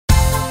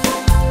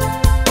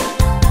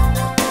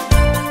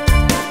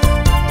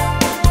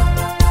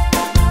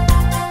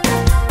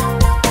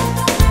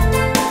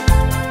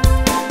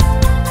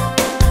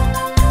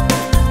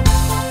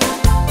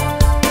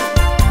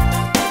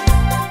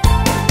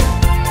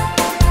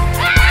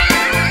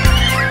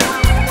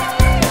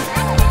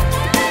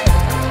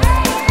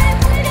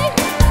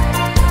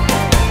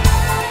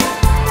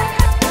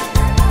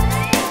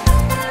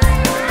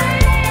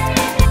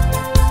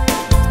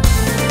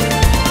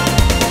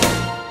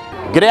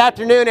Good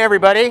afternoon,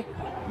 everybody.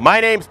 My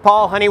name's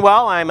Paul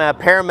Honeywell. I'm a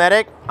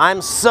paramedic.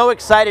 I'm so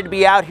excited to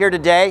be out here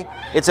today.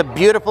 It's a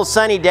beautiful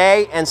sunny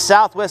day, and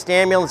Southwest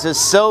Ambulance is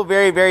so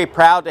very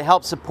proud to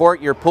help support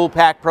your pool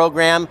pack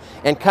program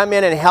and come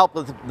in and help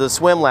with the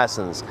swim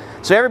lessons.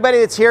 So everybody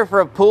that's here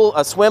for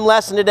a swim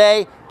lesson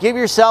today, give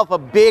yourself a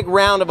big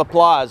round of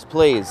applause,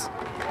 please.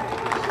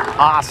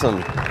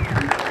 Awesome.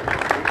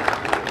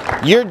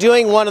 You're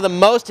doing one of the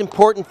most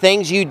important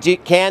things you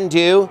can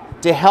do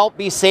to help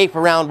be safe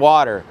around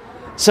water.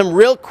 Some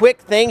real quick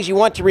things you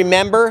want to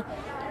remember.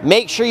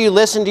 Make sure you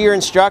listen to your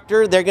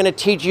instructor. They're going to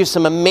teach you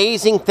some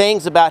amazing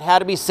things about how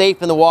to be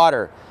safe in the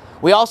water.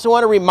 We also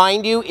want to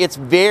remind you it's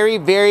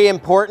very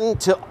important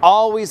to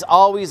always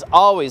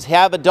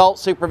have adult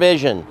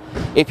supervision.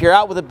 If you're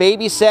out with a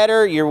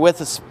babysitter, you're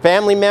with a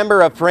family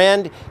member, a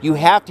friend, you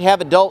have to have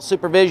adult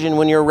supervision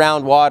when you're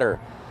around water.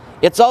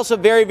 It's also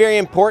very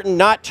important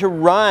not to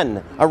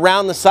run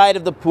around the side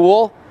of the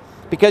pool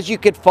because you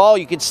could fall,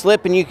 you could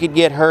slip, and you could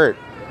get hurt.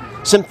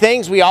 Some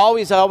things we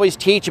always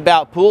teach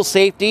about pool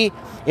safety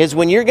is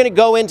when you're going to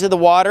go into the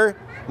water,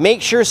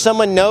 make sure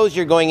someone knows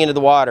you're going into the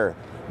water.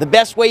 The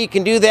best way you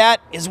can do that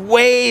is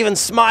wave and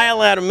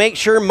smile at them. Make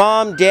sure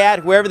mom, dad,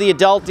 whoever the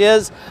adult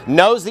is,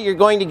 knows that you're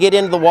going to get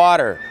into the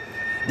water.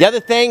 The other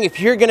thing, if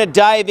you're going to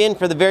dive in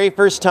for the very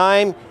first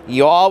time,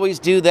 you always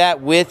do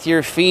that with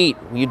your feet.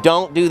 You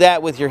don't do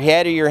that with your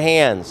head or your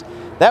hands.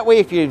 That way,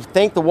 if you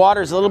think the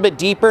water is a little bit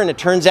deeper and it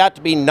turns out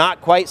to be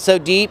not quite so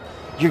deep,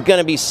 you're going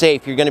to be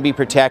safe, you're going to be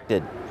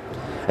protected.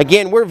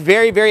 Again, we're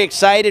very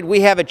excited.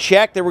 We have a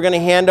check that we're going to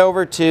hand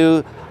over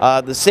to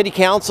the City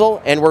Council,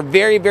 and we're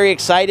very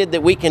excited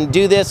that we can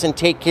do this and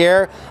take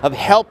care of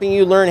helping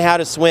you learn how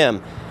to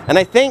swim. And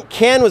I think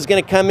Ken was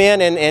going to come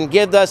in and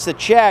give us the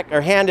check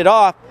or hand it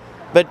off,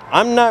 but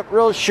I'm not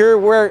real sure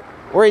where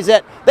he's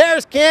at.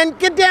 There's Ken,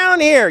 get down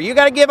here. You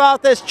got to give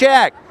out this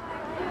check.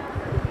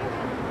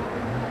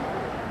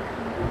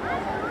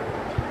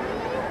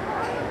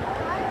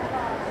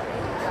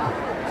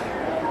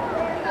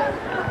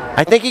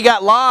 I think he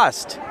got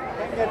lost.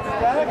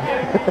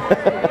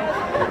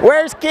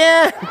 Where's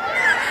Ken?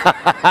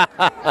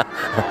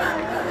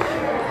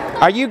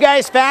 Are you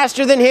guys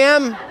faster than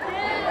him?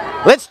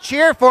 Let's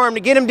cheer for him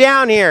to get him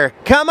down here.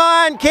 Come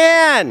on,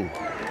 Ken.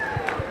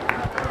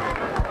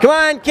 Come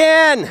on,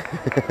 Ken.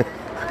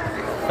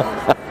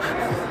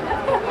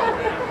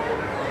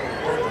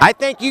 I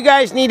think you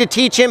guys need to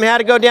teach him how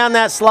to go down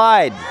that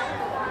slide.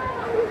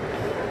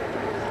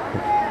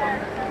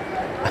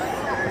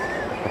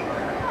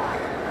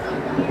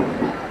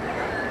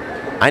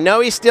 I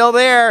know he's still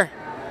there.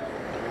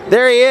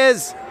 There he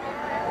is.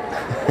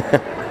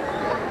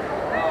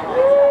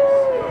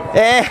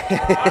 Hey.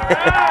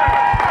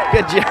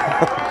 Good job.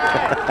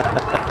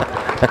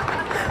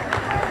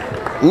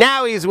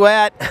 Now he's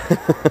wet.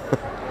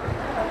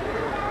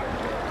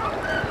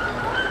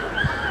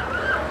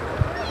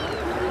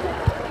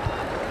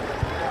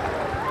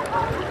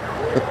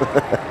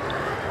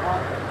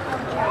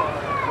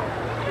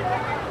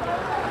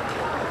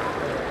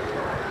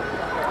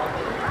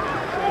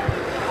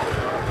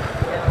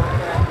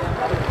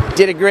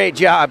 Did a great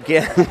job,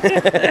 Ken.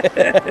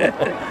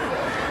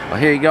 Well,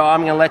 here you go. I'm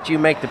going to let you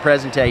make the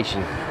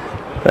presentation.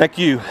 Thank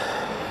you.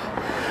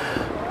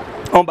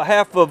 On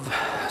behalf of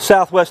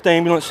Southwest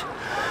Ambulance,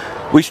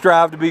 we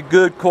strive to be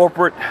good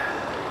corporate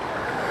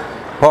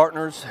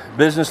partners,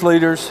 business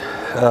leaders,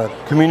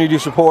 community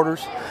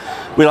supporters.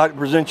 We'd like to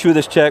present you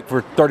this check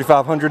for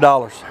 $3,500.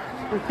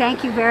 Well,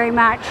 thank you very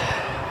much.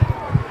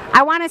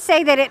 I want to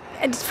say that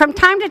from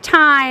time to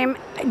time,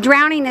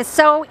 drowning is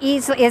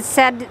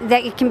said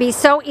that it can be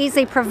so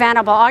easily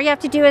preventable. All you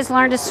have to do is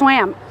learn to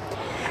swim.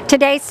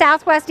 Today,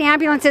 Southwest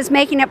Ambulance is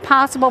making it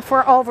possible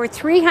for over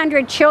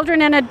 300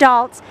 children and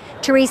adults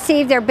to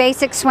receive their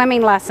basic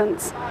swimming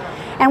lessons.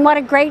 And what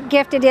a great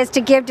gift it is to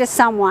give to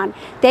someone.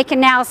 They can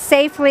now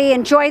safely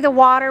enjoy the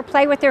water,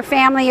 play with their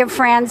family and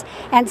friends,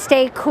 and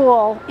stay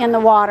cool in the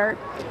water.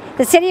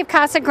 The City of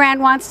Casa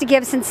Grande wants to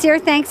give sincere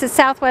thanks to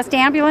Southwest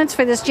Ambulance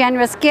for this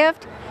generous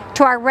gift,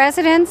 to our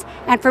residents,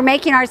 and for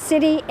making our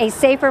city a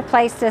safer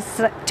place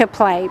to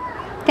play.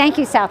 Thank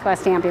you,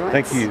 Southwest Ambulance.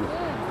 Thank you.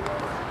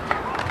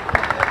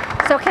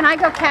 So can I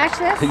go cash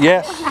this?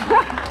 Yes.